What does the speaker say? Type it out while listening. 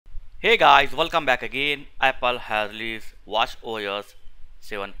Hey guys, welcome back again. Apple has released WatchOS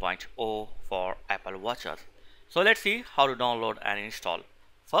 7.0 for Apple Watches. So let's see how to download and install.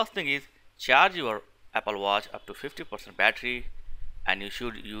 First thing is charge your Apple Watch up to 50% battery and you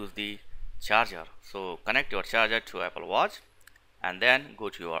should use the charger. So connect your charger to Apple Watch and then go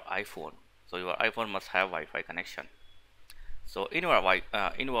to your iPhone. So your iPhone must have Wi-Fi connection. So in your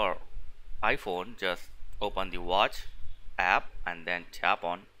iPhone, just open the Watch app and then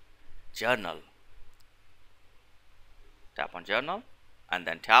journal tap on journal and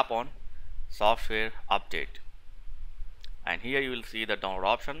then tap on software update, and here you will see the download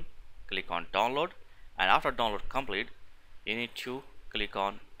option. Click on download, and after download complete you need to click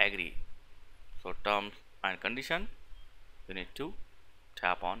on agree. So terms and condition, you need to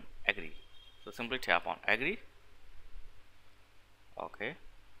tap on agree. So simply tap on agree. Okay,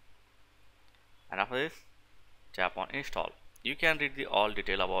 and after this tap on install. You can read the all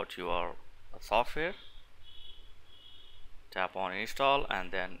detail about your software. Tap on install and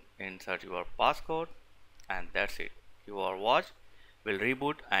then insert your passcode, and that's it. Your watch will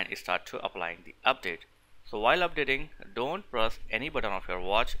reboot and start to applying the update. So while updating, don't press any button of your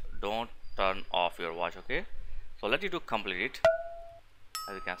watch, don't turn off your watch. Okay, so let you to complete it.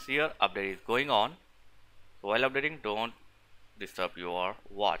 As you can see here, update is going on. So while updating, don't disturb your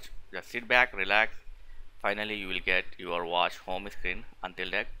watch, just sit back, relax. Finally you will get your watch home screen.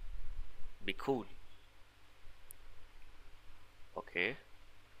 Until that, be cool. Okay,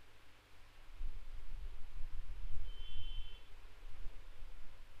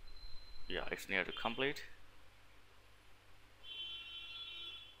 yeah, it's near to complete.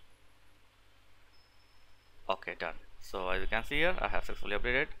 Okay, done. So as you can see here, I have successfully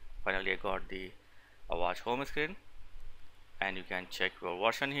updated. Finally I got the watch home screen, and you can check your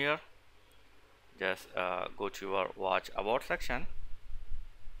version here. Just go to your watch about section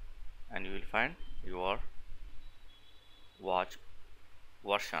and you will find your watch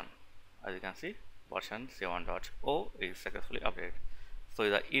version. As you can see, version 7.0 is successfully updated. So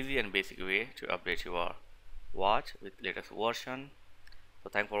it's an easy and basic way to update your watch with latest version.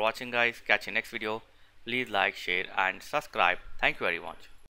 So thanks for watching guys. Catch you next video. Please like, share and subscribe. Thank you very much.